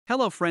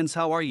Hello friends,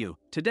 how are you?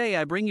 Today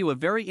I bring you a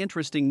very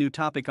interesting new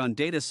topic on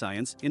data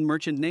science in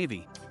Merchant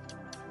Navy.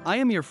 I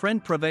am your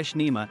friend Pravesh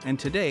Nima and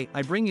today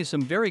I bring you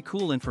some very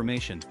cool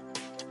information.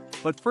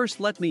 But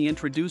first let me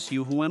introduce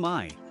you who am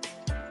I.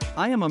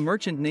 I am a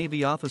Merchant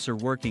Navy officer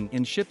working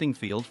in shipping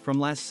field from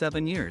last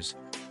 7 years.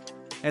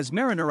 As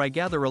mariner I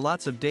gather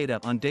lots of data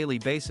on daily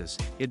basis,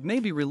 it may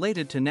be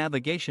related to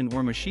navigation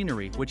or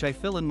machinery which I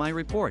fill in my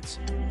reports.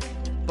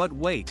 But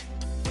wait.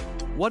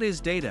 What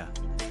is data?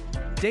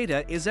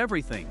 Data is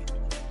everything.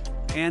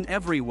 And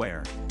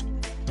everywhere.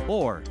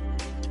 Or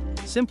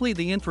simply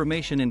the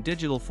information in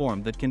digital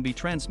form that can be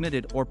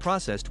transmitted or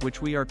processed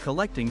which we are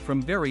collecting from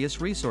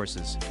various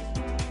resources.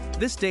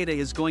 This data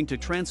is going to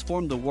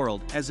transform the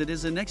world as it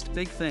is the next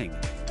big thing.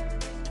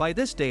 By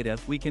this data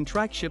we can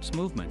track ships'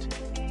 movement.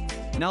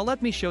 Now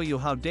let me show you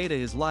how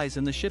data lies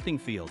in the shipping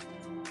field.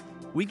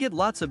 We get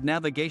lots of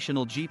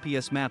navigational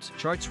GPS maps,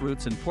 charts,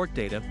 routes and port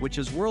data which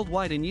is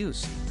worldwide in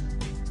use.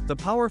 The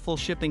powerful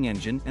shipping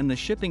engine and the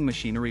shipping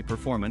machinery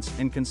performance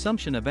and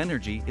consumption of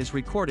energy is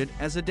recorded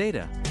as a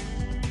data.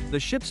 The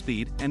ship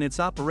speed and its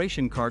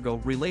operation cargo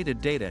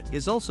related data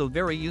is also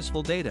very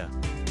useful data.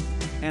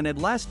 And at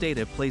last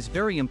data plays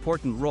very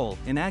important role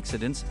in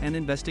accidents and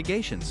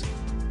investigations.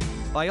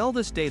 By all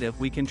this data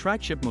we can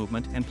track ship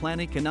movement and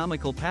plan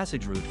economical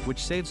passage route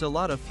which saves a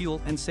lot of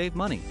fuel and save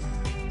money.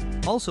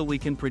 Also we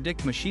can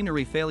predict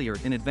machinery failure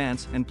in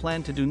advance and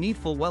plan to do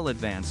needful well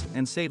advance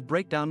and save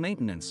breakdown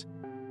maintenance.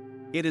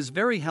 It is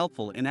very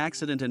helpful in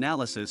accident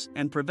analysis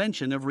and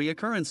prevention of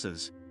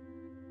reoccurrences.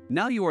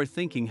 Now you are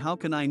thinking, how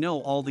can I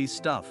know all these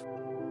stuff?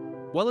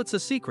 Well, it's a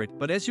secret,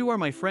 but as you are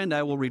my friend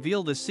I will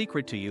reveal this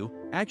secret to you.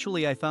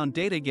 Actually I found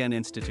Data Gyan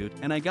Institute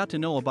and I got to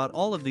know about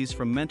all of these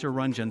from mentor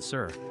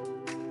RanajnSir.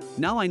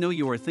 Now I know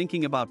you are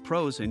thinking about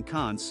pros and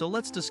cons, so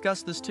let's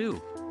discuss this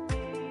too.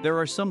 There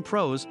are some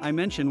pros I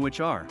mention which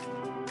are: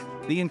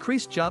 the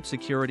increased job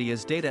security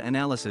as data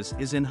analysis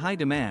is in high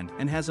demand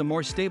and has a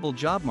more stable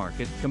job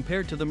market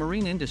compared to the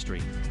marine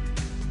industry.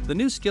 The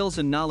new skills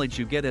and knowledge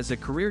you get as a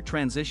career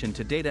transition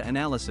to data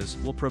analysis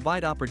will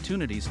provide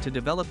opportunities to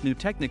develop new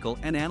technical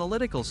and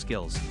analytical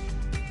skills.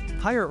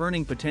 Higher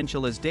earning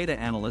potential as data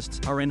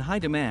analysts are in high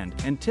demand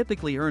and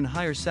typically earn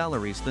higher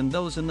salaries than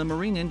those in the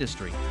marine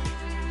industry.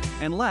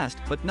 And last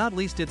but not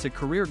least, it's a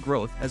career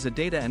growth as a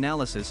data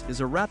analysis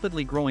is a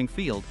rapidly growing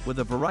field with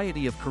a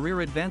variety of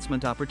career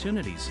advancement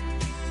opportunities.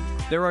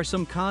 There are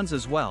some cons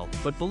as well,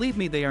 but believe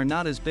me they are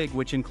not as big,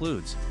 which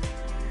includes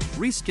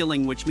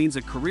reskilling, which means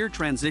a career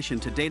transition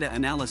to data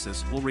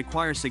analysis will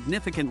require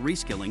significant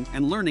reskilling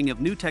and learning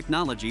of new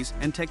technologies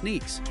and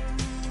techniques.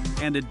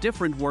 And a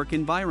different work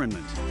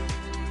environment.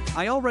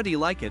 I already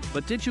like it,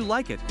 but did you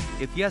like it?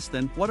 If yes,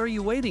 then what are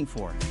you waiting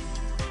for?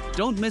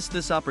 Don't miss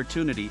this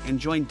opportunity and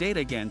join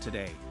DataGyan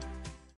today.